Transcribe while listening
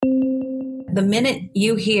the minute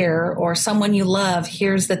you hear or someone you love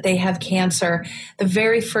hears that they have cancer, the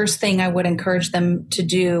very first thing I would encourage them to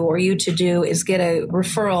do or you to do is get a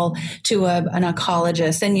referral to an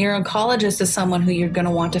oncologist. And your oncologist is someone who you're going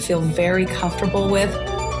to want to feel very comfortable with.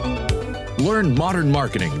 Learn modern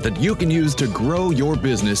marketing that you can use to grow your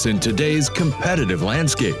business in today's competitive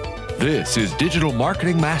landscape. This is Digital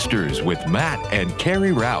Marketing Masters with Matt and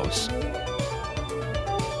Carrie Rouse.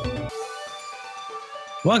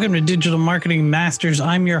 Welcome to Digital Marketing Masters.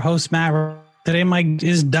 I'm your host, Matt. Today, my guest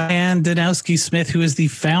is Diane Danowski-Smith, who is the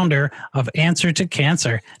founder of Answer to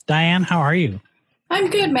Cancer. Diane, how are you?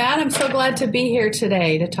 I'm good, Matt. I'm so glad to be here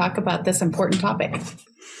today to talk about this important topic.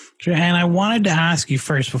 Sure. And I wanted to ask you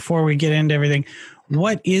first, before we get into everything,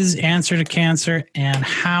 what is Answer to Cancer and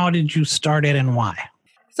how did you start it and why?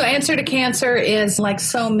 So Answer to Cancer is, like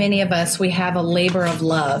so many of us, we have a labor of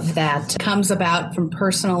love that comes about from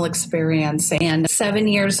personal experience. And 7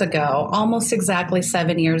 years ago, almost exactly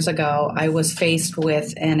 7 years ago, I was faced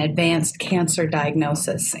with an advanced cancer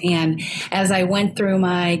diagnosis. And as I went through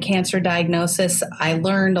my cancer diagnosis, I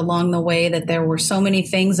learned along the way that there were so many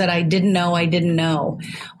things that I didn't know,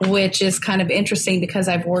 which is kind of interesting because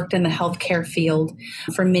I've worked in the healthcare field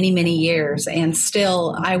for many, many years. And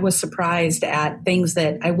still, I was surprised at things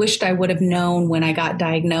that I wished I would have known when I got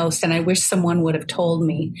diagnosed, and I wish someone would have told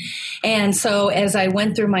me. And so as I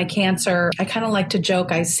went through my cancer, I kind of like to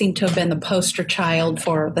joke, I seem to have been the poster child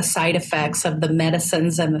for the side effects of the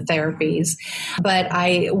medicines and the therapies. But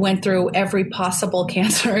I went through every possible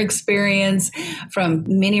cancer experience, from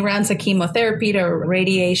many rounds of chemotherapy to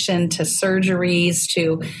radiation to surgeries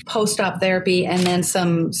to post-op therapy, and then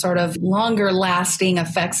some sort of longer lasting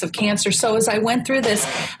effects of cancer. So as I went through this,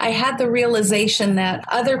 I had the realization that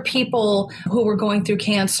other people who were going through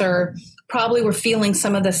cancer probably were feeling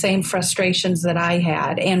some of the same frustrations that I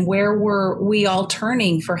had. And where were we all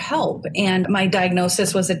turning for help? And my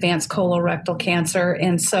diagnosis was advanced colorectal cancer.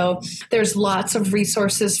 And so there's lots of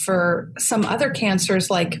resources for some other cancers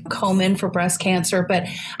like Komen for breast cancer, but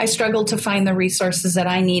I struggled to find the resources that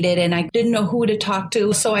I needed and I didn't know who to talk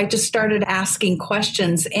to. So I just started asking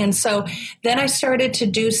questions. And so then I started to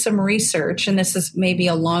do some research, and this is maybe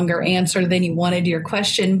a longer answer than you wanted your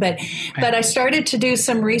question, but I started to do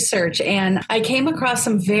some research. And I came across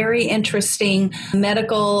some very interesting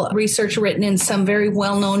medical research written in some very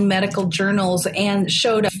well-known medical journals and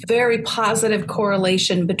showed a very positive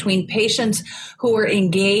correlation between patients who were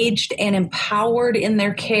engaged and empowered in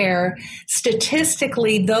their care.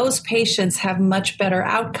 Statistically, those patients have much better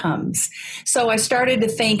outcomes. So I started to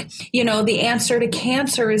think, the answer to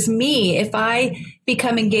cancer is me. If I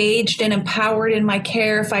become engaged and empowered in my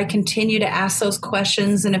care, if I continue to ask those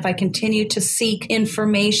questions and if I continue to seek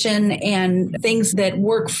information and things that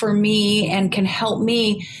work for me and can help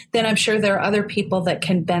me, then I'm sure there are other people that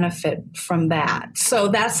can benefit from that. So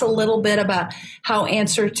that's a little bit about how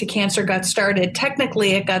Answer to Cancer got started.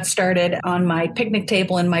 Technically, it got started on my picnic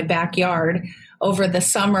table in my backyard over the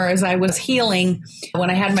summer as I was healing. When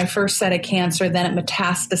I had my first set of cancer, then it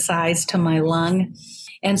metastasized to my lung.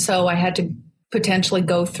 And so I had to potentially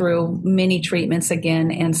go through many treatments again.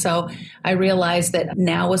 And so I realized that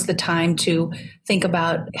now was the time to think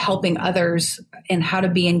about helping others and how to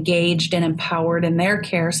be engaged and empowered in their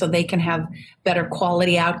care so they can have better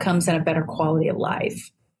quality outcomes and a better quality of life.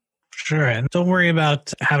 Sure. And don't worry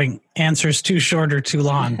about having answers too short or too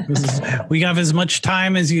long. We have as much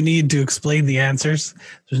time as you need to explain the answers.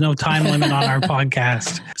 There's no time limit on our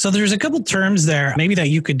podcast. So there's a couple terms there, maybe that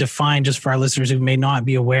you could define just for our listeners who may not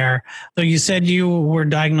be aware. So you said you were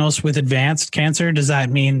diagnosed with advanced cancer. Does that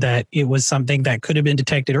mean that it was something that could have been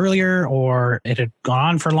detected earlier or it had gone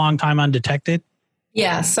on for a long time undetected?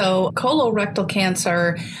 Yeah. So colorectal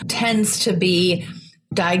cancer tends to be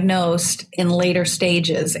diagnosed in later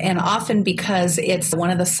stages, and often because it's one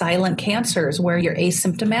of the silent cancers where you're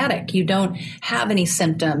asymptomatic. You don't have any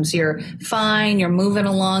symptoms. You're fine. You're moving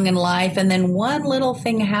along in life. And then one little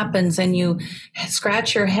thing happens and you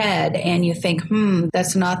scratch your head and you think,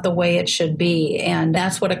 that's not the way it should be. And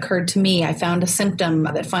that's what occurred to me. I found a symptom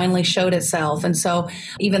that finally showed itself. And so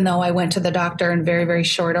even though I went to the doctor in very, very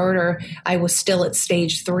short order, I was still at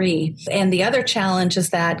stage 3. And the other challenge is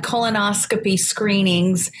that colonoscopy screening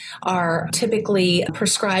are typically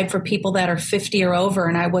prescribed for people that are 50 or over,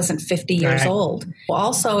 and I wasn't 50 years old.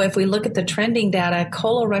 Also, if we look at the trending data,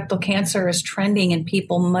 colorectal cancer is trending in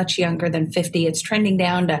people much younger than 50. It's trending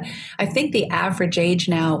down to, I think the average age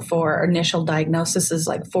now for initial diagnosis is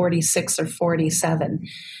like 46 or 47.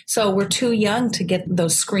 So we're too young to get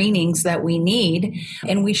those screenings that we need,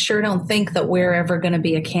 and we sure don't think that we're ever going to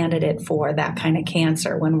be a candidate for that kind of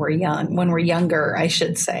cancer when we're young, when we're younger, I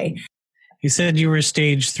should say. You said you were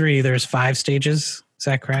stage 3. There's 5 stages. Is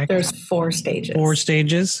that correct? There's 4 stages. 4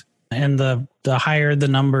 stages. And the higher the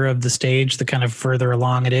number of the stage, the kind of further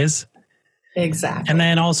along it is. Exactly. And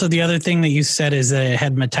then also the other thing that you said is that it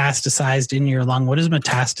had metastasized in your lung. What does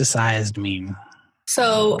metastasized mean?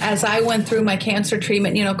 So as I went through my cancer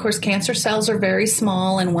treatment, of course, cancer cells are very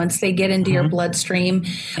small. And once they get into your bloodstream,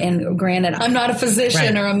 and granted, I'm not a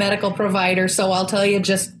physician or a medical provider, so I'll tell you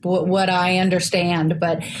just what I understand.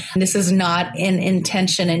 But this is not in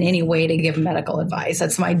intention in any way to give medical advice.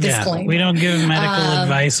 That's my disclaimer. We don't give medical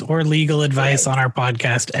advice or legal advice on our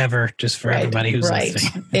podcast ever, just for everybody who's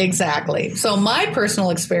listening. Exactly. So my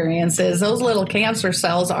personal experience is those little cancer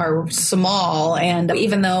cells are small. And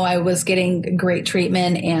even though I was getting great treatment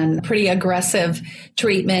and pretty aggressive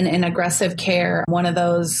treatment and aggressive care, one of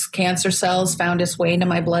those cancer cells found its way into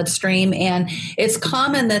my bloodstream. And it's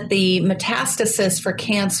common that the metastasis for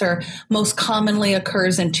cancer most commonly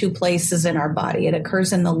occurs in 2 places in our body. It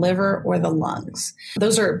occurs in the liver or the lungs.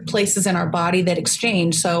 Those are places in our body that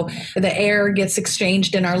exchange. So the air gets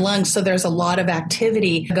exchanged in our lungs. So there's a lot of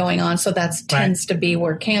activity going on. So that tends to be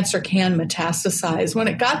where cancer can metastasize. When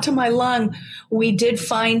it got to my lung, we did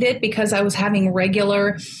find it because I was having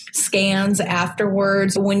regular scans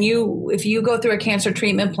afterwards. If you go through a cancer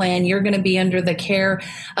treatment plan, you're going to be under the care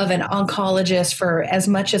of an oncologist for as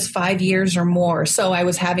much as 5 years or more. So I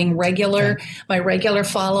was having my regular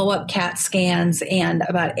follow-up CAT scans. And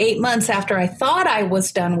about 8 months after I thought I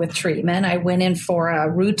was done with treatment, I went in for a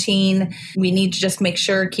routine. We need to just make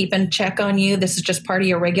sure, keep in check on you. This is just part of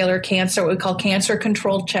your regular cancer, what we call cancer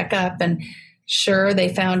controlled checkup. And sure, they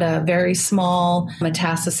found a very small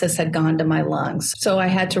metastasis had gone to my lungs. So I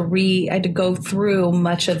had to go through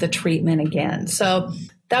much of the treatment again. So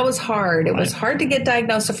that was hard. It was hard to get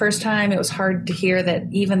diagnosed the first time. It was hard to hear that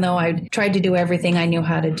even though I tried to do everything I knew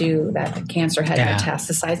how to do, that the cancer had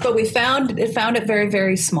metastasized. But we found it very,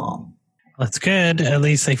 very small. That's good. At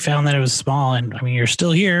least they found that it was small. And I mean, you're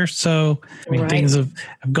still here. So things have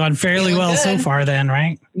gone fairly well so far then,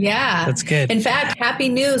 right? Yeah. That's good. In fact, happy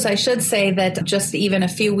news. I should say that just even a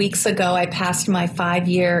few weeks ago, I passed my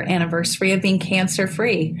 5-year anniversary of being cancer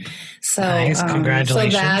free. So, nice.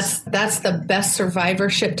 Congratulations. So that's the best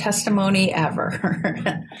survivorship testimony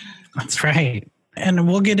ever. That's right. And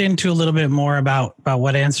we'll get into a little bit more about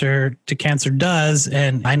what Answer to Cancer does.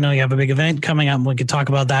 And I know you have a big event coming up. And we can talk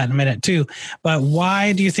about that in a minute too. But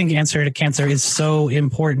why do you think Answer to Cancer is so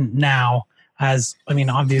important now?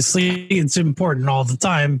 Obviously it's important all the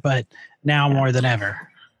time, but now more than ever.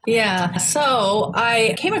 Yeah. So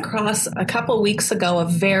I came across a couple of weeks ago a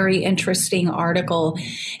very interesting article,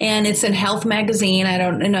 and it's in Health Magazine. I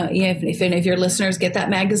don't know if any of your listeners get that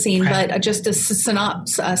magazine, but just to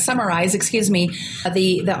summarize,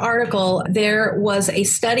 the article, there was a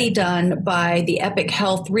study done by the Epic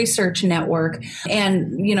Health Research Network.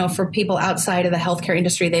 And, for people outside of the healthcare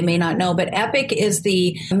industry, they may not know, but Epic is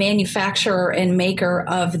the manufacturer and maker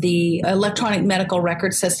of the electronic medical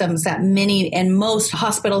record systems that many and most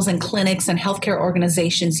hospitals and clinics and healthcare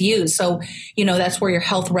organizations use. So, that's where your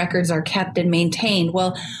health records are kept and maintained.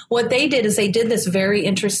 Well, what they did is they did this very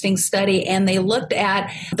interesting study, and they looked at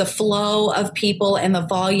the flow of people and the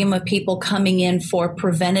volume of people coming in for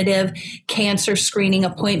preventative cancer screening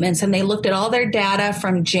appointments. And they looked at all their data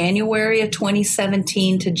from January of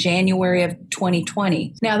 2017 to January of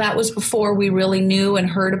 2020. Now, that was before we really knew and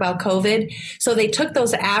heard about COVID. So they took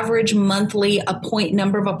those average monthly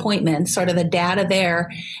number of appointments, sort of the data there,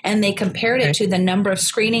 and they compared it to the number of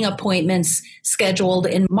screening appointments scheduled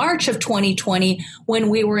in March of 2020 when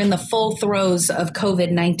we were in the full throes of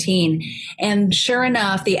COVID-19. And sure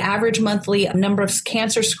enough, the average monthly number of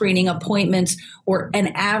cancer screening appointments were an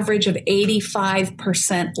average of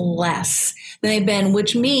 85% less than they've been,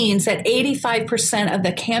 which means that 85% of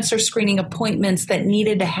the cancer screening appointments that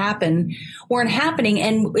needed to happen weren't happening.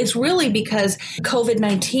 And it's really because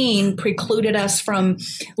COVID-19 precluded us from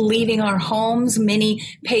leaving our homes. Many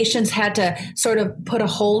patients had to sort of put a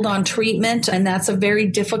hold on treatment, and that's a very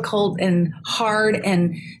difficult and hard,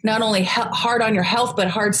 and not only hard on your health, but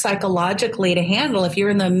hard psychologically to handle if you're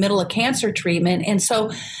in the middle of cancer treatment. And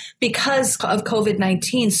so because of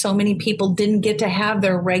COVID-19, so many people didn't get to have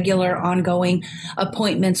their regular ongoing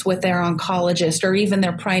appointments with their oncologist or even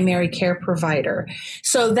their primary care provider.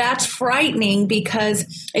 So that's frightening,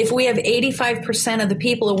 because if we have 85% of the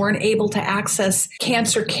people who weren't able to access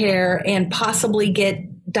cancer care and possibly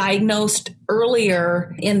get diagnosed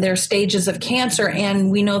earlier in their stages of cancer,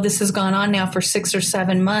 and we know this has gone on now for 6 or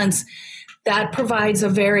 7 months, that provides a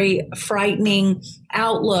very frightening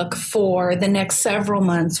outlook for the next several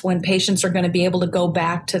months when patients are going to be able to go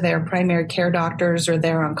back to their primary care doctors or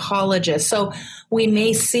their oncologists. So we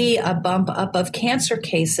may see a bump up of cancer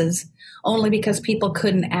cases only because people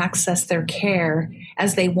couldn't access their care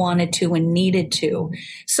as they wanted to and needed to.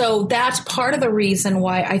 So that's part of the reason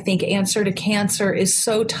why I think Answer to Cancer is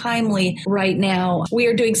so timely right now. We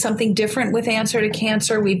are doing something different with Answer to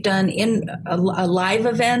Cancer. We've done live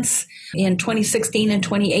events in 2016 and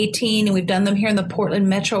 2018, and we've done them here in the Portland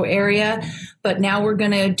metro area. But now we're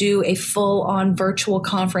going to do a full-on virtual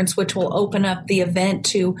conference, which will open up the event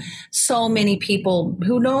to so many people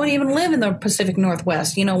who don't even live in the Pacific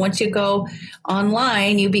Northwest. You know, once you go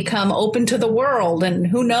online, you become open to the world. And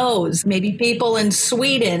who knows, maybe people in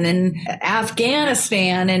Sweden and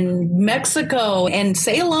Afghanistan and Mexico and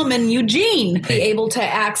Salem and Eugene be able to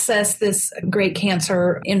access this great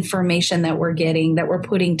cancer information that we're getting, that we're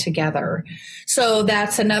putting together. So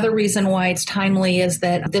that's another reason why it's timely, is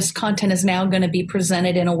that this content is now going to be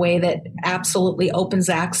presented in a way that absolutely opens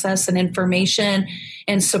access and information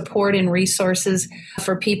and support and resources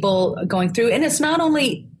for people going through. And it's not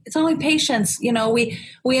only patients. You know,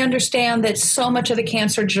 we understand that so much of the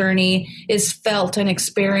cancer journey is felt and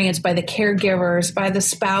experienced by the caregivers, by the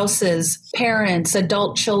spouses, parents,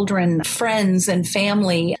 adult children, friends, and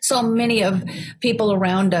family. So many of people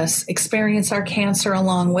around us experience our cancer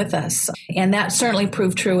along with us. And that certainly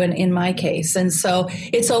proved true in my case. And so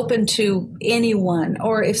it's open to anyone,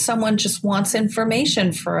 or if someone just wants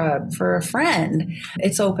information for a friend,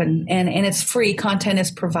 it's open and it's free. Content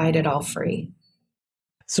is provided all free.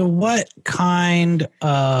 So what kind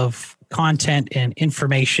of content and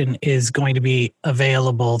information is going to be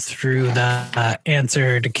available through the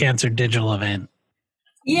Answer to Cancer digital event?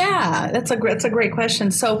 Yeah, that's a great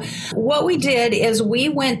question. So what we did is we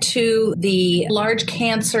went to the large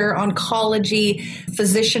cancer oncology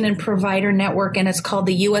physician and provider network, and it's called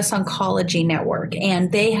the U.S. Oncology Network.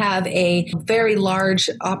 And they have a very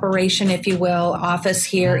large operation, if you will, office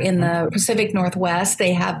here in the Pacific Northwest.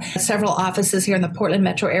 They have several offices here in the Portland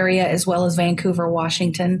metro area as well as Vancouver,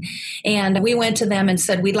 Washington. And we went to them and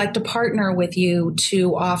said, we'd like to partner with you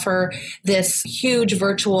to offer this huge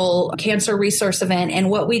virtual cancer resource event.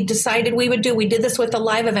 And what we decided we would do, we did this with the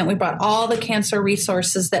live event. We brought all the cancer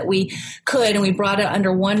resources that we could, and we brought it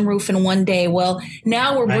under one roof in one day. Well,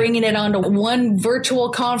 now we're bringing it onto one virtual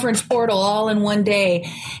conference portal all in one day.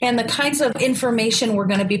 And the kinds of information we're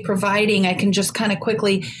going to be providing, I can just kind of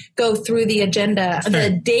quickly go through the agenda. Sure. The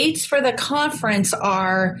dates for the conference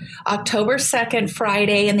are October 2nd,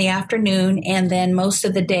 Friday in the afternoon, and then most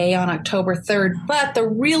of the day on October 3rd. But the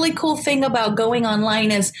really cool thing about going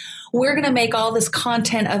online is we're going to make all this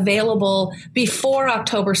content available before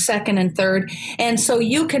October 2nd and 3rd. And so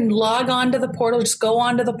you can log on to the portal, just go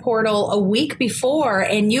onto the portal a week before,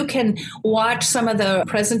 and you can watch some of the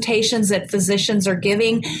presentations that physicians are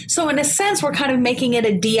giving. So in a sense, we're kind of making it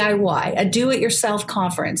a DIY, a do-it-yourself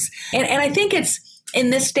conference. And I think it's, in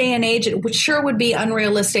this day and age, it sure would be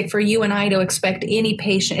unrealistic for you and I to expect any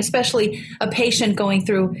patient, especially a patient going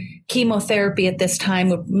through chemotherapy at this time,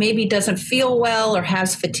 who maybe doesn't feel well or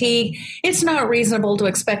has fatigue. It's not reasonable to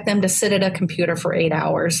expect them to sit at a computer for 8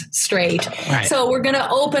 hours straight. Right. So we're going to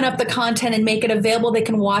open up the content and make it available. They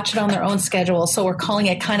can watch it on their own schedule. So we're calling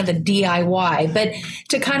it kind of a DIY. But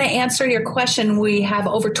to kind of answer your question, we have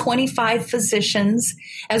over 25 physicians,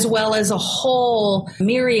 as well as a whole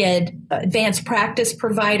myriad advanced practice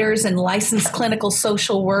providers and licensed clinical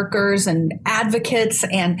social workers and advocates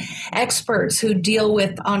and experts who deal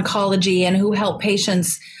with oncology and who help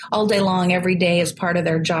patients all day long, every day as part of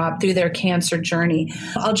their job through their cancer journey.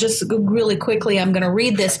 I'll just really quickly, I'm going to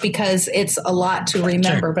read this because it's a lot to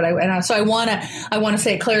remember, sure. So I want to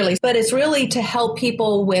say it clearly, but it's really to help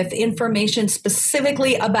people with information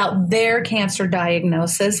specifically about their cancer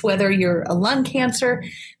diagnosis, whether you're a lung cancer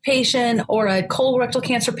patient or a colorectal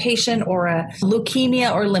cancer patient or a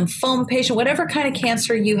leukemia or lymphoma patient, whatever kind of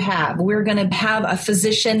cancer you have. We're going to have a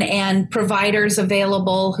physician and providers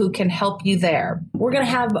available who can help you there. We're going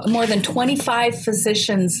to have more than 25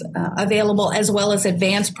 physicians available, as well as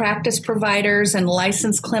advanced practice providers and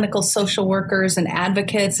licensed clinical social workers and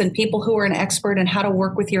advocates and people who are an expert in how to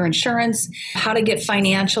work with your insurance, how to get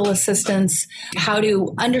financial assistance, how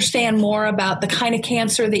to understand more about the kind of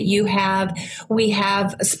cancer that you have. We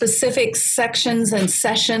have specific sections and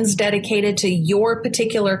sessions dedicated to your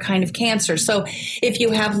particular kind of cancer. So if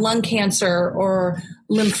you have lung cancer or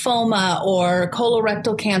lymphoma or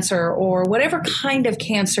colorectal cancer or whatever kind of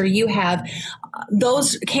cancer you have,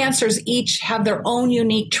 those cancers each have their own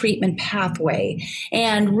unique treatment pathway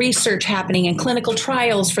and research happening and clinical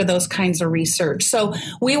trials for those kinds of research. So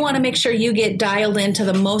we want to make sure you get dialed into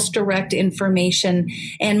the most direct information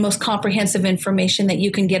and most comprehensive information that you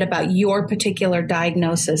can get about your particular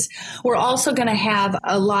diagnosis. We're also going to have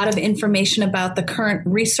a lot of information about the current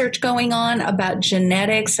research going on about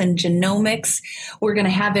genetics and genomics. We're going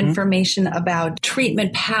to have information about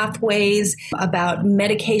treatment pathways, about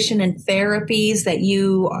medication and therapies that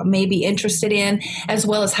you may be interested in, as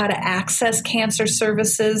well as how to access cancer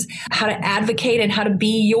services, how to advocate and how to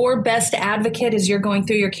be your best advocate as you're going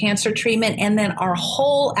through your cancer treatment. And then our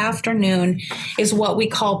whole afternoon is what we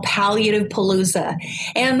call palliative palooza.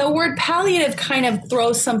 And the word palliative kind of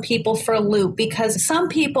throws some people for a loop because some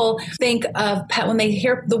people think of, when they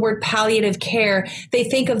hear the word palliative care, they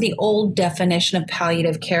think of the old definition of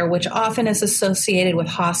palliative care, which often is associated with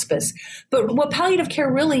hospice. But what palliative care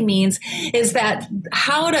really means is that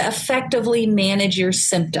how to effectively manage your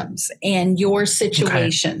symptoms and your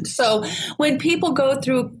situation. Okay. So when people go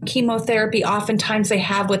through chemotherapy, oftentimes they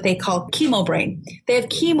have what they call chemo brain. They have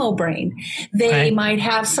chemo brain. They might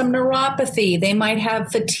have some neuropathy. They might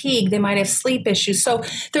have fatigue. They might have sleep issues. So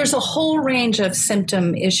there's a whole range of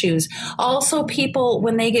symptom issues. Also, people,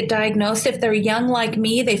 when they get diagnosed, if they're young like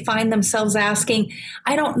me, they find themselves asking,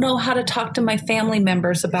 I don't know how to talk to my family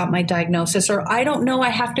members about my diagnosis, or I don't know I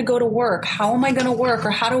have to go to work. How am I going to work? Or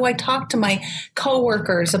how do I talk to my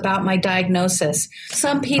coworkers about my diagnosis?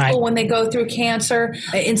 Some people, when they go through cancer,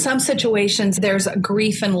 in some situations, there's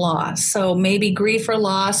grief and loss. So maybe grief or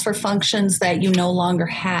loss for functions that you no longer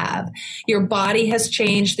have. Your body has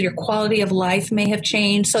changed. Your quality of life may have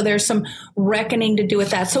changed. So there's some reckoning to do with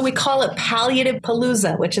that. So we call it palliative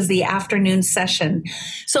palooza, which is the afternoon session.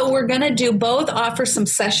 So we're going to do both, offer some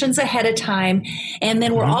sessions ahead of time. And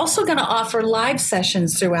then we're also going to offer live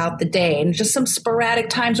sessions throughout the day and just some sporadic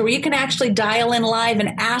times where you can actually dial in live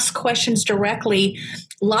and ask questions directly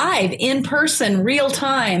live, in person, real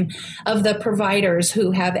time of the providers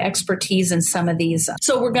who have expertise in some of these.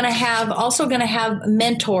 So we're going to have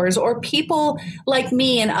mentors or people like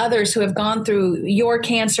me and others who have gone through your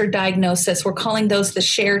cancer diagnosis. We're calling those the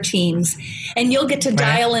share teams. And you'll get to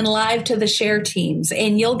dial in live to the share teams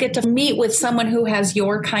and you'll get to meet with someone who has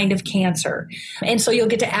your kind of cancer. And so you'll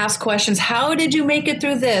get to ask questions. How did you make it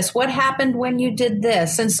through this? What happened when you did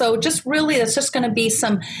this? And so just really, it's just going to be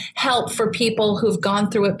some help for people who've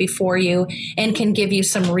gone through it before you and can give you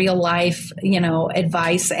some real life,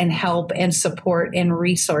 advice and help and support and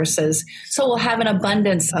resources. So we'll have an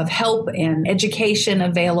abundance of help and education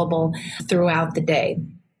available throughout the day.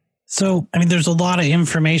 So, there's a lot of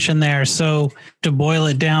information there. So to boil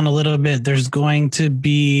it down a little bit, there's going to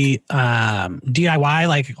be DIY,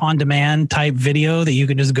 like on demand type video that you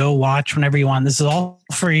can just go watch whenever you want. This is all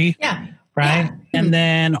free. Yeah. Right. Yeah. And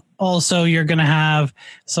then also you're going to have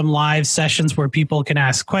some live sessions where people can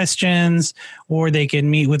ask questions or they can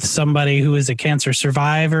meet with somebody who is a cancer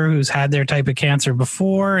survivor who's had their type of cancer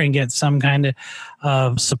before and get some kind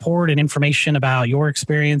of support and information about your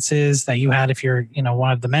experiences that you had if you're,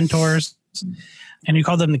 one of the mentors. And you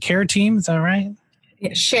call them the care team. Is that right?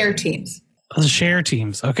 Yeah, share teams. The share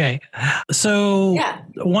teams. Okay. So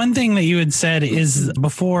one thing that you had said is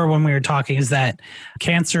before when we were talking is that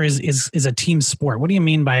cancer is a team sport. What do you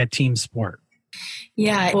mean by a team sport?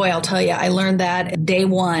 Yeah, boy, I'll tell you, I learned that day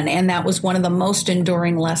one, and that was one of the most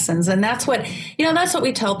enduring lessons. And that's what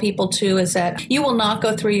we tell people too, is that you will not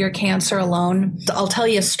go through your cancer alone. I'll tell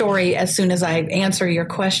you a story as soon as I answer your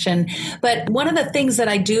question. But one of the things that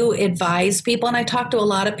I do advise people, and I talk to a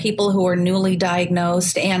lot of people who are newly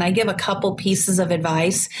diagnosed, and I give a couple pieces of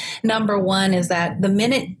advice. Number one is that the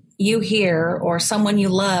minute you hear or someone you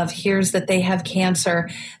love hears that they have cancer,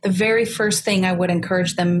 the very first thing I would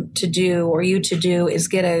encourage them to do or you to do is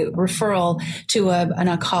get a referral to an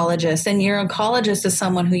oncologist. And your oncologist is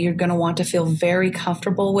someone who you're going to want to feel very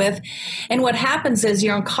comfortable with. And what happens is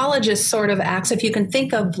your oncologist sort of acts, if you can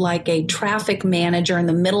think of like a traffic manager in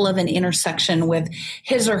the middle of an intersection with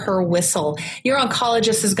his or her whistle, your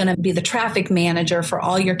oncologist is going to be the traffic manager for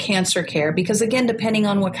all your cancer care. Because again, depending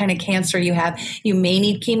on what kind of cancer you have, you may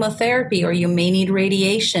need chemotherapy. chemotherapy, or you may need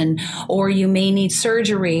radiation, or you may need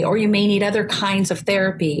surgery, or you may need other kinds of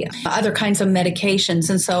therapy, other kinds of medications.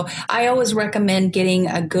 And so I always recommend getting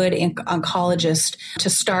a good oncologist to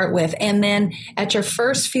start with. And then at your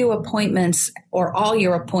first few appointments, or all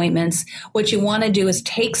your appointments, what you want to do is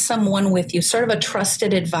take someone with you, sort of a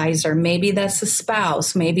trusted advisor. Maybe that's a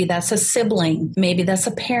spouse, maybe that's a sibling, maybe that's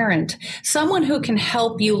a parent, someone who can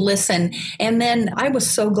help you listen. And then I was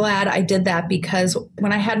so glad I did that, because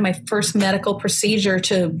when I had my first medical procedure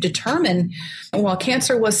to determine, while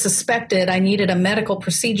cancer was suspected, I needed a medical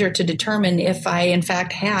procedure to determine if I in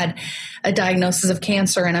fact had a diagnosis of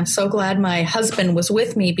cancer. And I'm so glad my husband was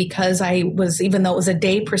with me, because I was, even though it was a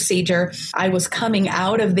day procedure, I was coming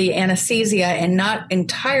out of the anesthesia and not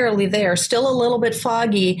entirely there, still a little bit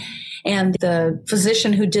foggy. And the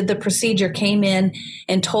physician who did the procedure came in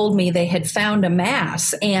and told me they had found a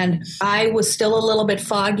mass. And I was still a little bit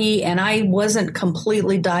foggy, and I wasn't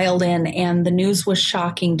completely dialed in. And the news was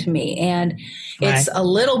shocking to me. And it's a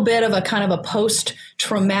little bit of a kind of a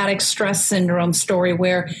post-traumatic stress syndrome story,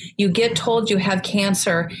 where you get told you have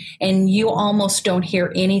cancer and you almost don't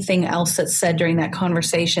hear anything else that's said during that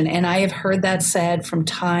conversation. And I have heard that said from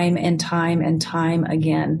time and time and time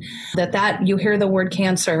again, that you hear the word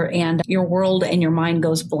cancer and your world and your mind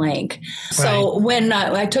goes blank. Right. So when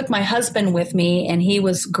I took my husband with me, and he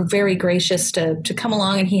was very gracious to come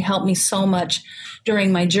along, and he helped me so much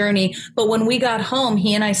during my journey. But when we got home,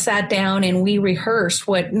 he and I sat down and we rehearsed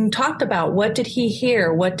and talked about, what did he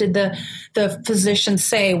hear? What did the physician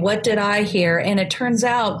say? What did I hear? And it turns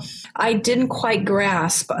out I didn't quite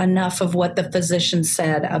grasp enough of what the physician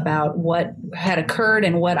said about what had occurred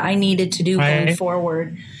and what I needed to do going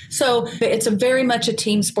forward. So it's very much a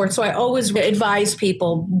team sport. So I always advise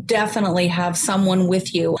people, definitely have someone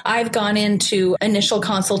with you. I've gone into initial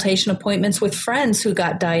consultation appointments with friends who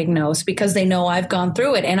got diagnosed, because they know I've gone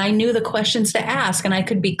through it and I knew the questions to ask, and I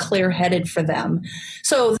could be clear-headed for them.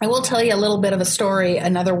 So I will tell you a little bit of a story.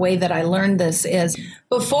 Another way that I learned this is,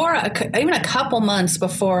 even a couple months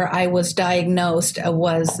before I was diagnosed, it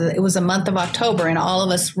was a month of October, and all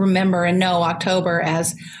of us remember and know October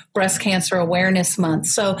as Breast Cancer Awareness Month.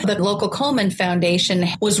 So the local Komen Foundation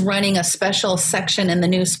was running a special section in the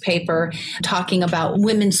newspaper talking about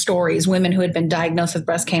women's stories, women who had been diagnosed with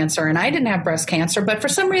breast cancer. And I didn't have breast cancer, but for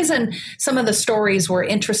some reason, some of the stories were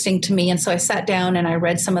interesting to me. And so I sat down and I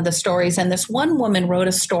read some of the stories. And this one woman wrote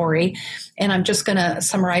a story, and I'm just going to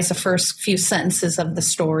summarize the first few sentences of the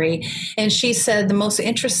story. And she said, the most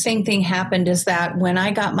interesting thing happened is that when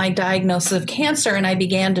I got my diagnosis of cancer and I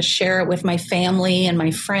began to share it with my family and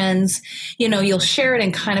my friends, you'll share it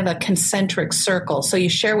in kind of a concentric circle. So you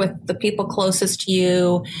share with the people closest to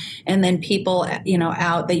you, and then people,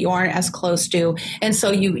 out that you aren't as close to. And so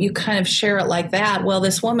you kind of share it like that. Well,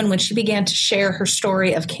 this woman, when she began to share her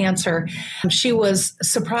story of cancer, she was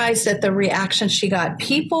surprised at the reaction she got.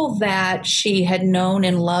 People that she had known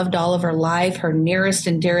and loved all of her life, her nearest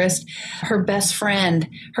and dearest, her best friend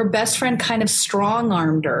kind of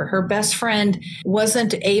strong-armed her. Her best friend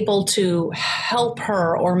wasn't able to help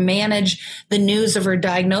her or manage the news of her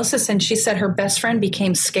diagnosis. And she said her best friend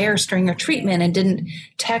became scarce during her treatment and didn't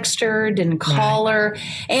text her, didn't call her.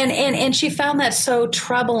 And she found that so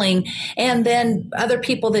troubling. And then other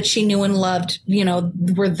people that she knew and loved,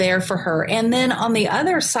 were there for her. And then on the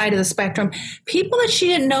other side of the spectrum, people that she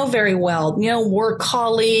didn't know very well, work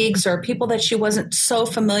colleagues or people that she wasn't so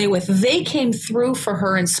familiar with, they came through for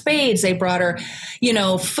her in spades. They brought her,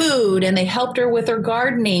 food, and they helped her with her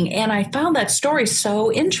gardening. And I found that story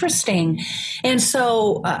so interesting. And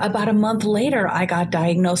so about a month later, I got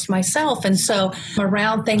diagnosed myself. And so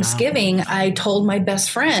around Thanksgiving, I told my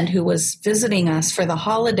best friend who was visiting us for the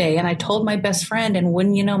holiday, and I told my best friend, and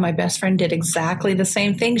wouldn't you know, my best friend did exactly the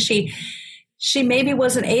same thing. She maybe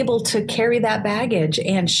wasn't able to carry that baggage,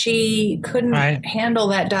 and she couldn't handle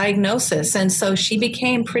that diagnosis. And so she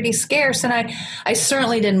became pretty scarce, and I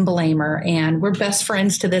certainly didn't blame her. And we're best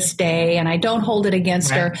friends to this day, and I don't hold it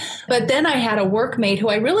against her. But then I had a workmate who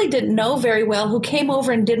I really didn't know very well, who came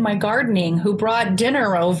over and did my gardening, who brought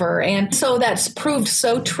dinner over. And so that's proved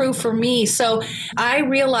so true for me. So I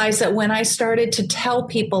realized that when I started to tell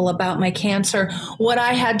people about my cancer, what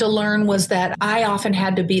I had to learn was that I often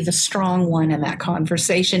had to be the strong one in that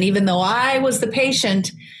conversation. Even though I was the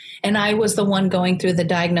patient and I was the one going through the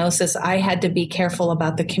diagnosis, I had to be careful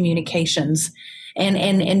about the communications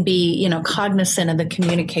and be, cognizant of the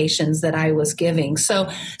communications that I was giving. So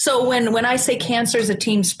when I say cancer is a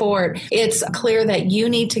team sport, it's clear that you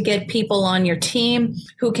need to get people on your team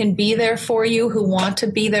who can be there for you, who want to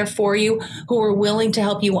be there for you, who are willing to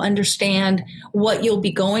help you understand what you'll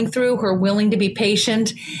be going through, who are willing to be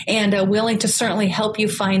patient and willing to certainly help you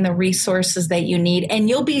find the resources that you need. And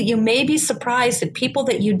you may be surprised at people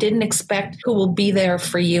that you didn't expect who will be there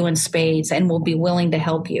for you in spades and will be willing to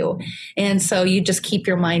help you. And so you just keep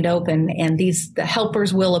your mind open and the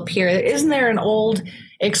helpers will appear. Isn't there an old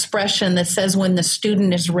expression that says when the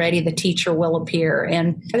student is ready, the teacher will appear?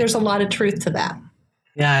 And there's a lot of truth to that.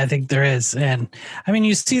 Yeah, I think there is. And I mean,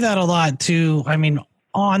 you see that a lot too. I mean,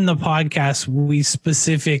 on the podcast, we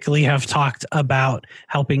specifically have talked about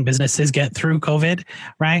helping businesses get through COVID,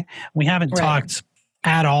 right? We haven't talked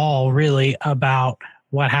at all really about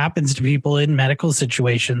what happens to people in medical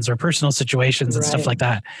situations or personal situations and stuff like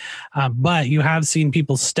that. But you have seen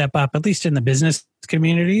people step up, at least in the business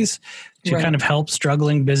communities, to kind of help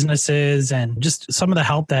struggling businesses, and just some of the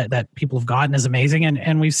help that people have gotten is amazing.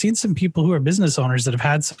 And we've seen some people who are business owners that have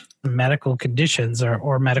had some medical conditions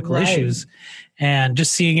or medical issues, and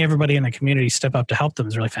just seeing everybody in the community step up to help them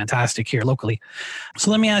is really fantastic here locally.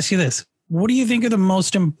 So let me ask you this. What do you think are the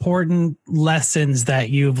most important lessons that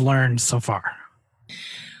you've learned so far?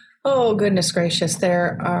 Oh, goodness gracious.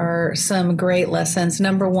 There are some great lessons.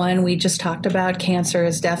 Number one, we just talked about cancer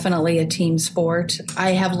is definitely a team sport.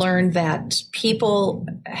 I have learned that people,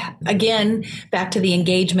 again, back to the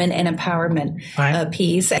engagement and empowerment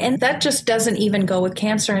piece, and that just doesn't even go with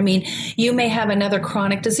cancer. I mean, you may have another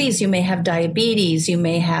chronic disease. You may have diabetes. You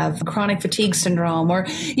may have chronic fatigue syndrome, or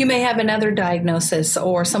you may have another diagnosis,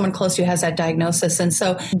 or someone close to you has that diagnosis. And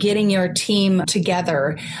so getting your team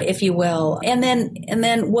together, if you will. And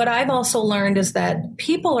then what I've also learned is that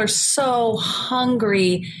people are so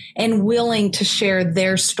hungry and willing to share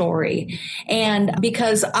their story. And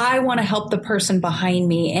because I want to help the person behind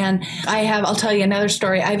me. And I'll tell you another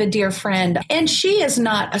story. I have a dear friend, and she is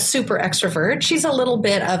not a super extrovert. She's a little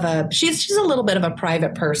bit of a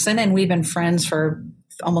private person, and we've been friends for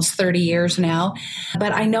almost 30 years now,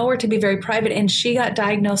 but I know her to be very private, and she got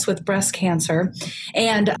diagnosed with breast cancer.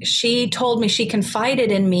 And she told me, she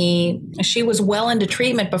confided in me, she was well into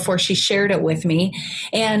treatment before she shared it with me.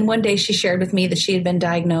 And one day she shared with me that she had been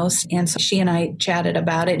diagnosed. And so she and I chatted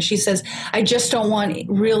about it. And she says, I just don't want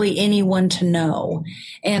really anyone to know.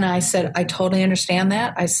 And I said, I totally understand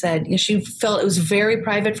that. I said, she felt it was very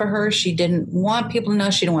private for her. She didn't want people to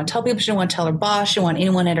know. She didn't want to tell people. She didn't want to tell her boss. She didn't want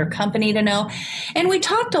anyone at her company to know. And we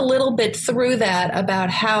talked a little bit through that about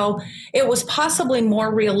how it was possibly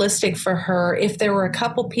more realistic for her if there were a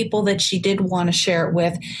couple people that she did want to share it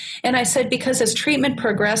with. And I said, because as treatment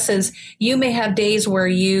progresses, you may have days where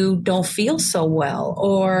you don't feel so well,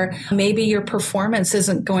 or maybe your performance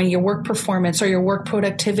isn't going, your work performance or your work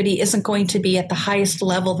productivity isn't going to be at the highest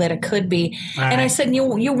level that it could be. Right. And I said,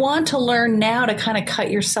 you want to learn now to kind of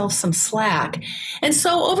cut yourself some slack. And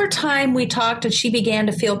so over time we talked, and she began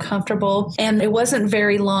to feel comfortable, and it wasn't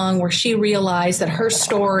very long where she realized that her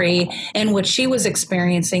story and what she was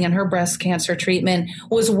experiencing in her breast cancer treatment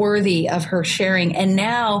was worthy of her sharing. And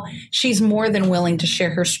now she's more than willing to share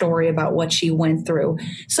her story about what she went through.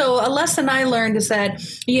 So a lesson I learned is that,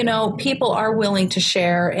 people are willing to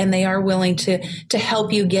share, and they are willing to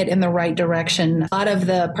help you get in the right direction. A lot of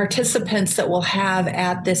the participants that we'll have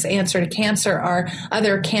at this Answer to Cancer are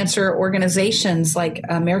other cancer organizations like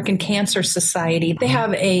American Cancer Society. They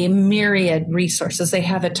have a myriad resources. They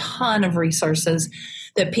have a ton of resources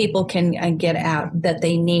that people can get at that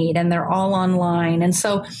they need, and they're all online. And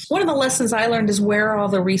so one of the lessons I learned is, where are all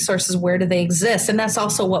the resources? Where do they exist? And that's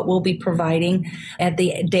also what we'll be providing at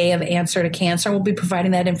the day of Answer to Cancer. We'll be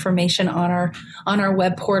providing that information on our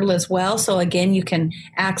web portal as well. So again, you can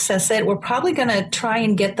access it. We're probably going to try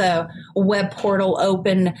and get the web portal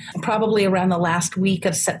open probably around the last week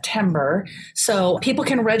of September. So people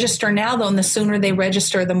can register now, though, and the sooner they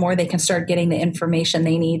register, the more they can start getting the information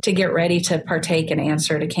they need to get ready to partake in Answer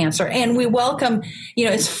to Cancer. And we welcome,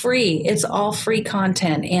 it's free. It's all free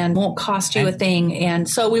content and won't cost you a thing. And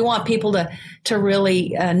so we want people to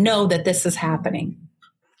really know that this is happening.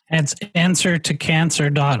 It's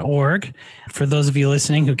answertocancer.org. For those of you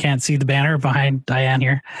listening who can't see the banner behind Diane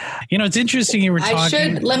here, it's interesting you were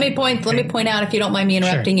talking. Let me point out, if you don't mind me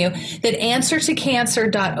interrupting you, that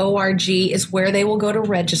answertocancer.org is where they will go to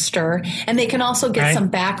register, and they can also get some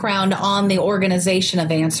background on the organization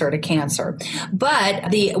of Answer to Cancer.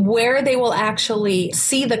 But where they will actually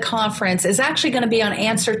see the conference is actually going to be on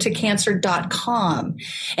answertocancer.com.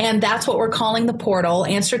 And that's what we're calling the portal,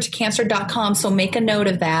 answertocancer.com. So make a note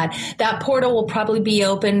of that. That portal will probably be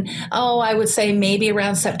open, I would say maybe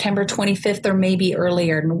around September 25th or maybe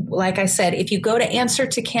earlier. And like I said, if you go to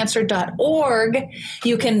answertocancer.org,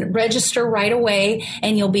 you can register right away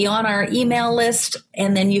and you'll be on our email list,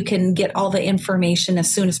 and then you can get all the information as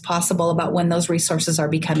soon as possible about when those resources are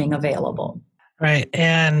becoming available. Right.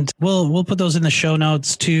 And we'll put those in the show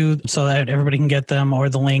notes too, so that everybody can get them, or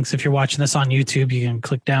the links. If you're watching this on YouTube, you can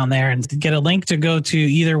click down there and get a link to go to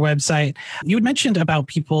either website. You had mentioned about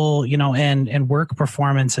people, and work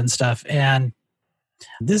performance and stuff. And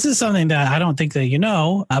this is something that I don't think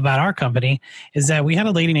that about our company, is that we had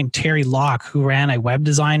a lady named Terry Locke who ran a web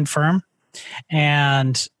design firm,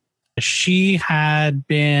 and she had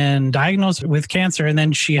been diagnosed with cancer, and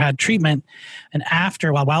then she had treatment. And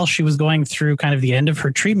while she was going through kind of the end of her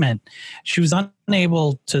treatment, she was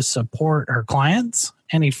unable to support her clients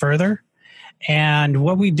any further. And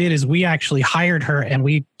what we did is we actually hired her, and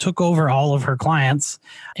we took over all of her clients,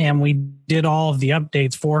 and we did all of the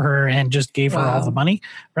updates for her and just gave her all the money.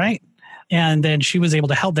 Right. And then she was able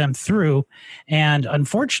to help them through. And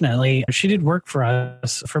unfortunately, she did work for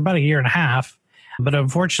us for about 1.5 years. But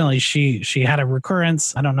unfortunately, she had a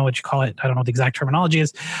recurrence. I don't know what you call it. I don't know what the exact terminology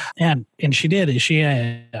is. And she did. She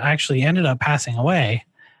actually ended up passing away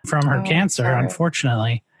from her cancer,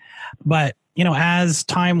 unfortunately. But, as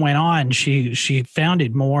time went on, she found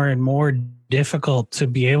it more and more difficult to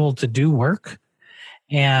be able to do work.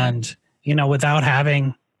 And, without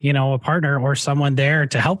having, a partner or someone there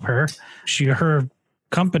to help her, her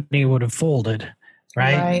company would have folded.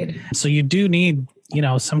 Right. So you do need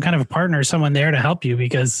some kind of a partner, someone there to help you,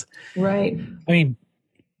 because,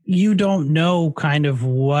 you don't know kind of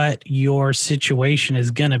what your situation is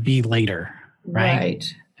going to be later. Right.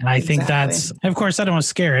 And I think that's, of course, I don't want to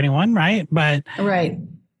scare anyone. Right. But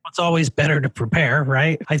it's always better to prepare.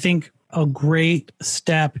 Right. I think a great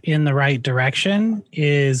step in the right direction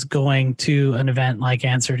is going to an event like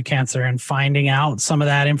Answer to Cancer and finding out some of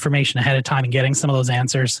that information ahead of time and getting some of those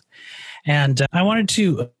answers. And I wanted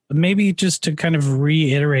to maybe just to kind of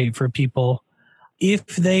reiterate for people, if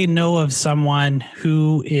they know of someone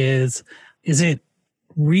who is it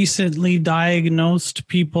recently diagnosed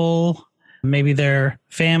people, maybe their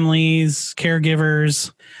families,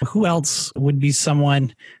 caregivers, who else would be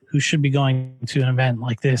someone who should be going to an event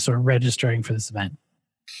like this or registering for this event?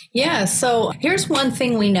 Yeah. So here's one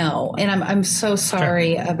thing we know, and I'm so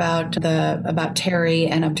sorry about Terry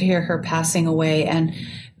and to hear her passing away. And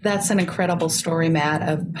that's an incredible story, Matt,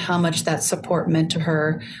 of how much that support meant to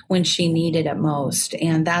her when she needed it most.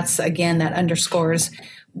 And that's, again, that underscores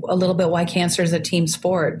a little bit why cancer is a team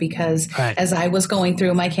sport, because as I was going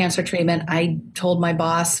through my cancer treatment, I told my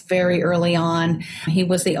boss very early on. He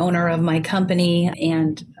was the owner of my company,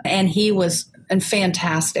 and he was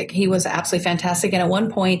fantastic. He was absolutely fantastic. And at one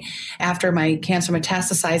point, after my cancer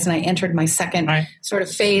metastasized and I entered my second sort of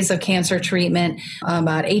phase of cancer treatment,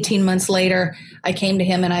 about 18 months later, I came to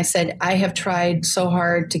him and I said, I have tried so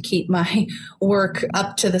hard to keep my work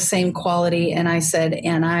up to the same quality. And I said,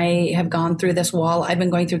 and I have gone through this wall. I've been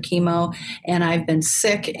going through chemo and I've been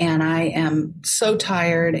sick and I am so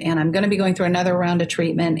tired and I'm going to be going through another round of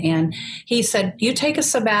treatment. And he said, you take a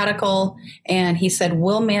sabbatical. And he said,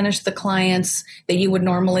 we'll manage the clients that you would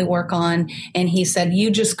normally work on. And he said, you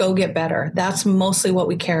just go get better. That's mostly what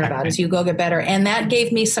we care about, is you go get better. And that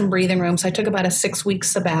gave me some breathing room. So I took about a 6-week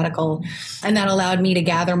sabbatical, and that allowed me to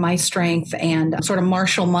gather my strength and sort of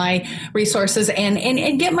marshal my resources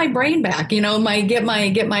and get my brain back, get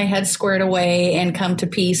my head squared away and come to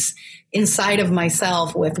peace inside of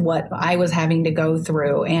myself with what I was having to go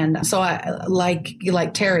through. And so I, like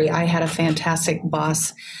Terry, I had a fantastic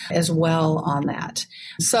boss as well on that.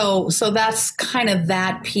 So that's kind of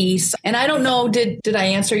that piece. And I don't know, did I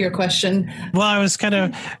answer your question? Well, I was kind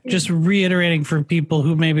of just reiterating for people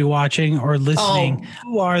who may be watching or listening,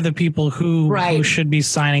 who are the people who should be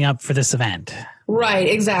signing up for this event? Right,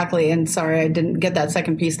 exactly. And sorry, I didn't get that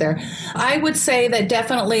second piece there. I would say that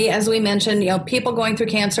definitely, as we mentioned, people going through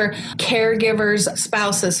cancer, caregivers,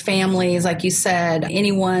 spouses, families, like you said,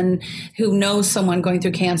 anyone who knows someone going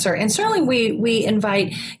through cancer. And certainly we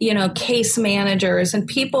invite, case managers and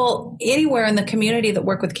people anywhere in the community that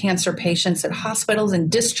work with cancer patients at hospitals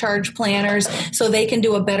and discharge planners so they can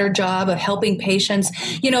do a better job of helping patients.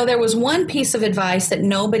 There was one piece of advice that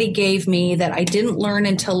nobody gave me that I didn't learn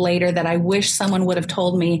until later that I wish someone someone would have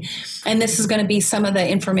told me, and this is going to be some of the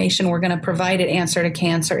information we're going to provide at Answer to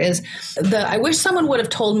Cancer, is I wish someone would have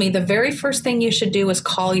told me the very first thing you should do is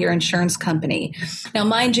call your insurance company. Now,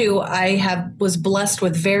 mind you, I was blessed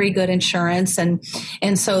with very good insurance, and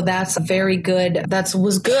so that's very good.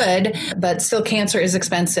 Was good, but still cancer is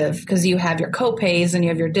expensive because you have your copays and you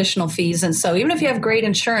have your additional fees. And so even if you have great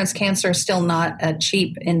insurance, cancer is still not a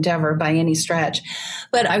cheap endeavor by any stretch.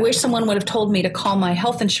 But I wish someone would have told me to call my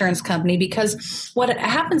health insurance company, because what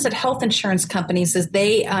happens at health insurance companies is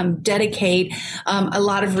they dedicate a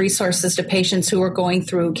lot of resources to patients who are going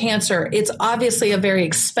through cancer. It's obviously a very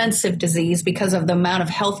expensive disease because of the amount of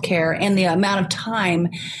health care and the amount of time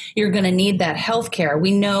you're going to need that health care.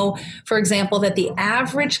 We know, for example, that the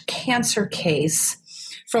average cancer case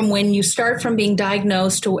from when you start from being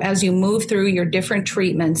diagnosed to as you move through your different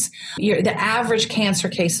treatments, the average cancer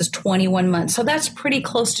case is 21 months. So that's pretty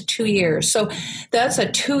close to 2 years. So that's a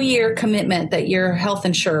 2-year commitment that your health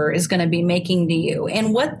insurer is going to be making to you.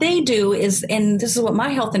 And what they do is, and this is what my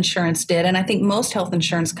health insurance did, and I think most health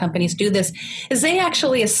insurance companies do this, is they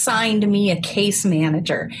actually assigned me a case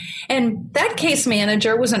manager. And that case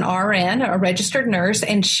manager was an RN, a registered nurse,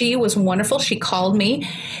 and she was wonderful. She called me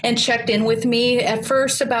and checked in with me at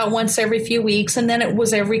first about once every few weeks, and then it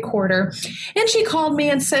was every quarter. And she called me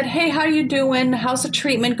and said, "Hey, how are you doing? How's the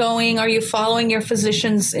treatment going? Are you following your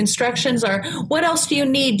physician's instructions? Or what else do you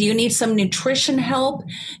need? Do you need some nutrition help?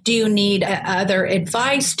 Do you need other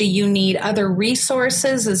advice? Do you need other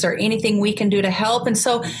resources? Is there anything we can do to help?" And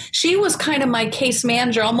so she was kind of my case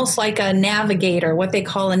manager, almost like a navigator, what they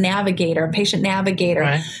call a navigator, a patient navigator.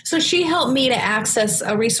 Right. So she helped me to access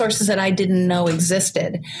resources that I didn't know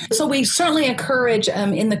existed. So we certainly encourage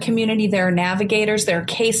in the community, there are navigators, there are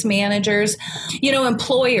case managers,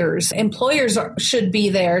 employers should be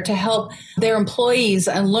there to help their employees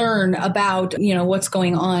and learn about, what's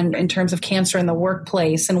going on in terms of cancer in the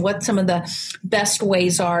workplace and what some of the best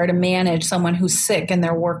ways are to manage someone who's sick in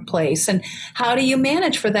their workplace. And how do you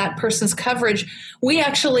manage for that person's coverage? We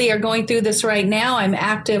actually are going through this right now. I'm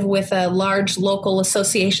active with a large local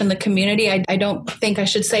association in the community. I don't think I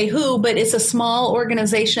should say who, but it's a small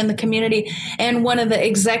organization in the community. And one of the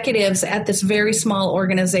executives at this very small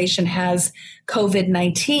organization has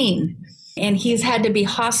COVID-19. And he's had to be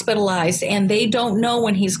hospitalized, and they don't know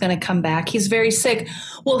when he's going to come back. He's very sick.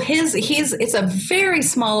 Well, it's a very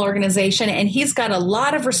small organization, and he's got a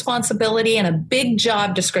lot of responsibility and a big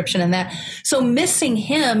job description in that. So missing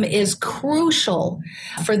him is crucial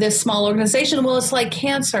for this small organization. Well, it's like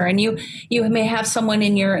cancer, and you may have someone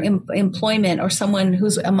in your employment or someone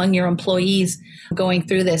who's among your employees going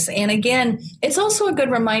through this. And again, it's also a good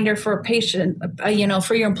reminder for a patient,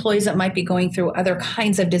 for your employees that might be going through other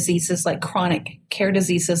kinds of diseases like chronic care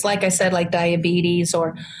diseases, like I said, like diabetes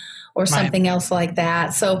or something else like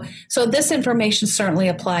that. So this information certainly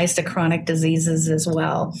applies to chronic diseases as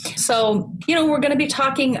well. So, we're going to be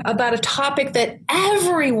talking about a topic that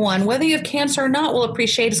everyone, whether you have cancer or not, will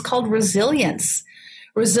appreciate. It's called resilience.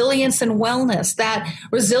 Resilience and wellness. That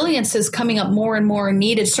resilience is coming up more and more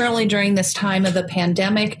needed, certainly during this time of the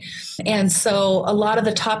pandemic. And so a lot of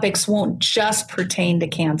the topics won't just pertain to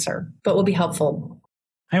cancer, but will be helpful.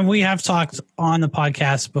 And we have talked on the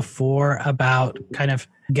podcast before about kind of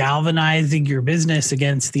galvanizing your business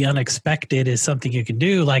against the unexpected is something you can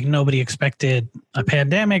do. Like nobody expected a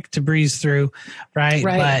pandemic to breeze through, right?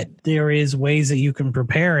 But there is ways that you can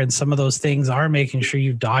prepare. And some of those things are making sure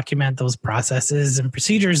you document those processes and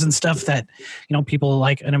procedures and stuff that, people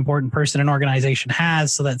like an important person in an organization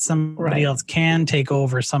has, so that somebody else can take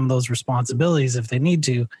over some of those responsibilities if they need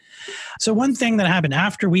to. So one thing that happened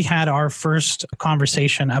after we had our first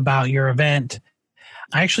conversation about your event,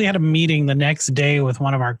 I actually had a meeting the next day with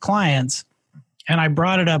one of our clients, and I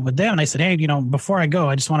brought it up with them. And I said, hey, before I go,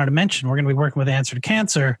 I just wanted to mention we're going to be working with Answer to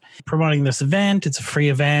Cancer, promoting this event. It's a free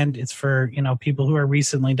event. It's for, people who are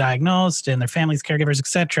recently diagnosed and their families, caregivers, et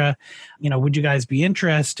cetera. Would you guys be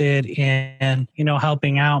interested in,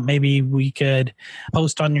 helping out? Maybe we could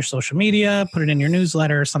post on your social media, put it in your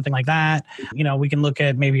newsletter or something like that. We can look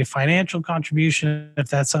at maybe a financial contribution if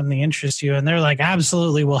that's something that interests you. And they're like,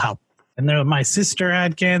 absolutely, we'll help. And my sister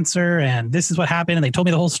had cancer, and this is what happened. And they told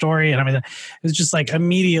me the whole story. And it was just like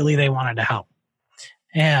immediately they wanted to help.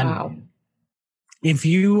 And if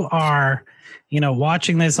you are,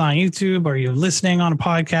 watching this on YouTube or you're listening on a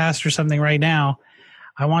podcast or something right now,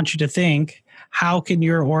 I want you to think, how can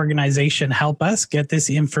your organization help us get this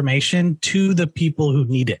information to the people who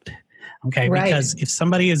need it? Okay. Right. Because if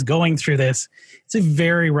somebody is going through this, it's a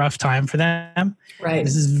very rough time for them. Right.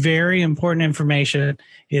 This is very important information.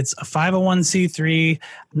 It's a 501c3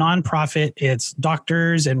 nonprofit. It's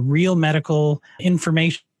doctors and real medical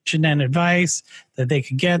information and advice that they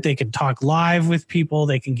could get. They could talk live with people.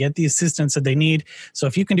 They can get the assistance that they need. So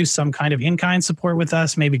if you can do some kind of in-kind support with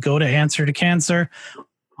us, maybe go to Answer to Cancer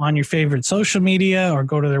on your favorite social media or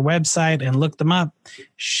go to their website and look them up.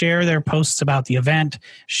 Share their posts about the event.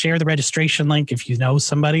 Share the registration link if you know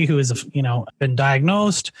somebody who has, been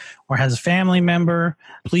diagnosed or has a family member.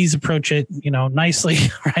 Please approach it, nicely,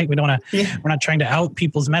 right? We don't want to. Yeah. We're not trying to out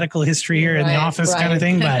people's medical history here in the office, kind of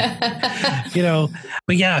thing, but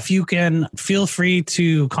But yeah, if you can, feel free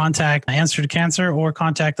to contact Answer to Cancer or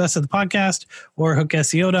contact us at the podcast or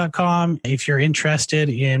hookseo.com if you're interested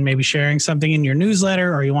in maybe sharing something in your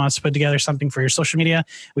newsletter or you want us to put together something for your social media.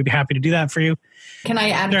 We'd be happy to do that for you. Can I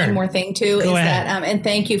add one more thing too? Go ahead. And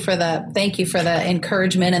thank you for the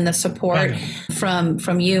encouragement and the support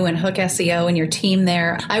from you and Hook SEO and your team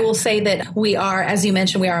there. I will say that we are, as you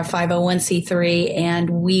mentioned, we are a 501c3, and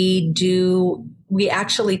we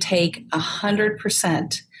actually take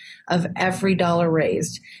 100% of every dollar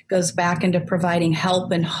raised goes back into providing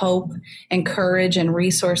help and hope and courage and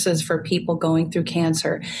resources for people going through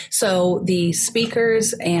cancer. So the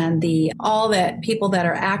speakers and all that people that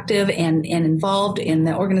are active and involved in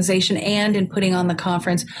the organization and in putting on the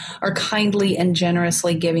conference are kindly and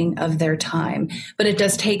generously giving of their time. But it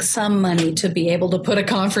does take some money to be able to put a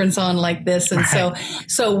conference on like this. And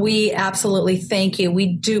so we absolutely thank you.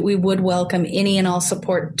 We would welcome any and all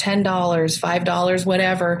support, $10, $5,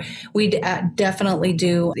 whatever. We definitely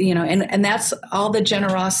do, and that's all the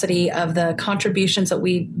generosity of the contributions that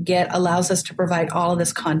we get allows us to provide all of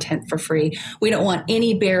this content for free. We don't want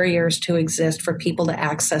any barriers to exist for people to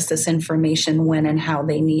access this information when and how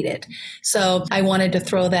they need it. So I wanted to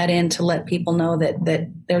throw that in to let people know that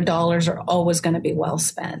their dollars are always going to be well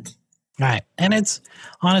spent. Right. And it's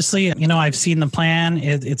honestly, I've seen the plan.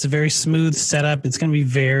 It's a very smooth setup. It's going to be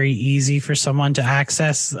very easy for someone to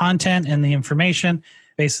access content and the information.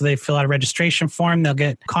 Basically, they fill out a registration form. They'll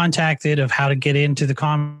get contacted of how to get into the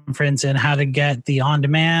conference and how to get the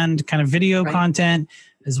on-demand kind of video content,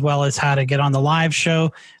 as well as how to get on the live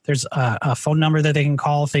show. There's a phone number that they can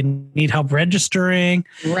call if they need help registering.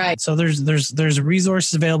 Right. So there's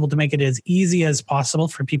resources available to make it as easy as possible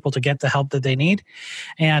for people to get the help that they need.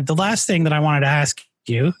 And the last thing that I wanted to ask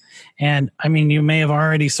you, and I mean, you may have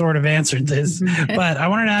already sort of answered this, but I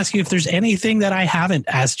wanted to ask you if there's anything that I haven't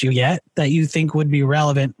asked you yet that you think would be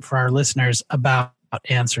relevant for our listeners about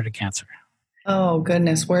Answer to Cancer. Oh,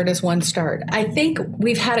 goodness. Where does one start? I think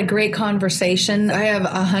we've had a great conversation. I have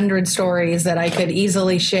 100 stories that I could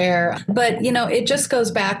easily share. But, it just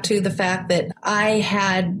goes back to the fact that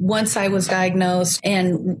once I was diagnosed,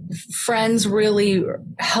 and friends really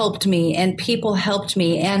helped me and people helped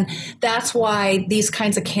me. And that's why these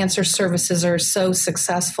kinds of cancer services are so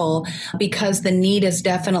successful, because the need is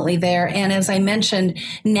definitely there. And as I mentioned,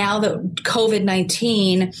 now that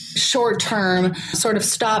COVID-19 short term sort of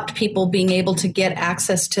stopped people being able to get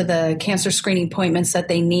access to the cancer screening appointments that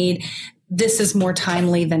they need, this is more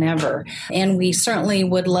timely than ever. And we certainly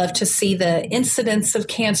would love to see the incidence of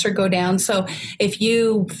cancer go down. So if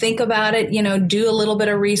you think about it, do a little bit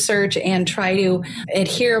of research and try to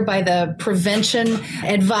adhere by the prevention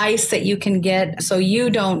advice that you can get so you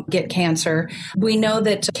don't get cancer. We know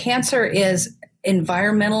that cancer is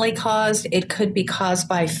environmentally caused. It could be caused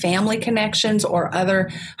by family connections or other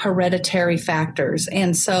hereditary factors.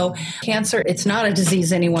 And so cancer, it's not a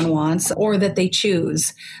disease anyone wants or that they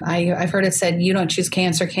choose. I've heard it said, you don't choose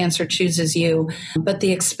cancer, cancer chooses you. But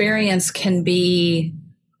the experience can be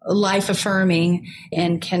life affirming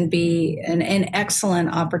and can be an excellent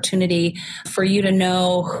opportunity for you to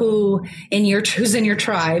know who's in your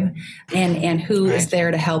tribe and who is there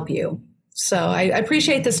to help you. So I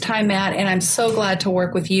appreciate this time, Matt, and I'm so glad to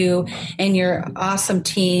work with you and your awesome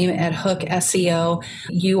team at Hook SEO.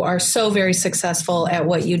 You are so very successful at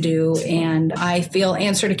what you do, and I feel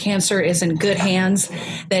Answer to Cancer is in good hands,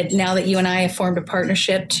 that now that you and I have formed a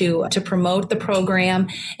partnership to promote the program,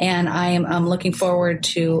 and I'm looking forward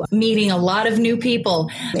to meeting a lot of new people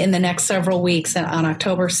in the next several weeks on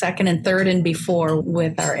October 2nd and 3rd and before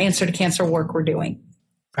with our Answer to Cancer work we're doing.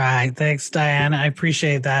 Right. Thanks, Diane. I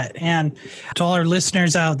appreciate that. And to all our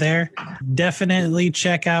listeners out there, definitely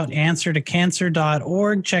check out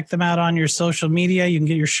answertocancer.org. Check them out on your social media. You can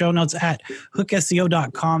get your show notes at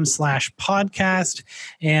hookseo.com/podcast.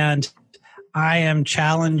 And I am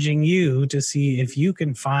challenging you to see if you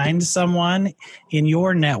can find someone in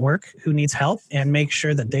your network who needs help and make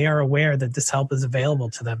sure that they are aware that this help is available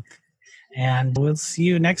to them. And we'll see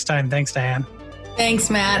you next time. Thanks, Diane. Thanks,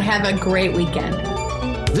 Matt. Have a great weekend.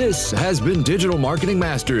 This has been Digital Marketing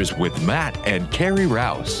Masters with Matt and Carrie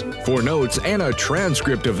Rouse. For notes and a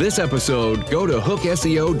transcript of this episode, go to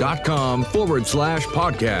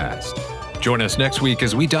hookseo.com/podcast. Join us next week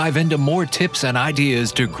as we dive into more tips and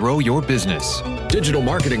ideas to grow your business. Digital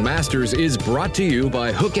Marketing Masters is brought to you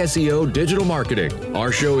by Hook SEO Digital Marketing.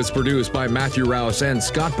 Our show is produced by Matthew Rouse and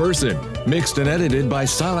Scott Burson, mixed and edited by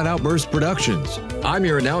Silent Outburst Productions. I'm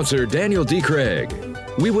your announcer, Daniel D. Craig.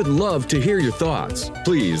 We would love to hear your thoughts.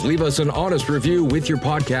 Please leave us an honest review with your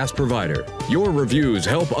podcast provider. Your reviews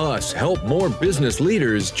help us help more business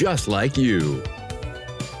leaders just like you.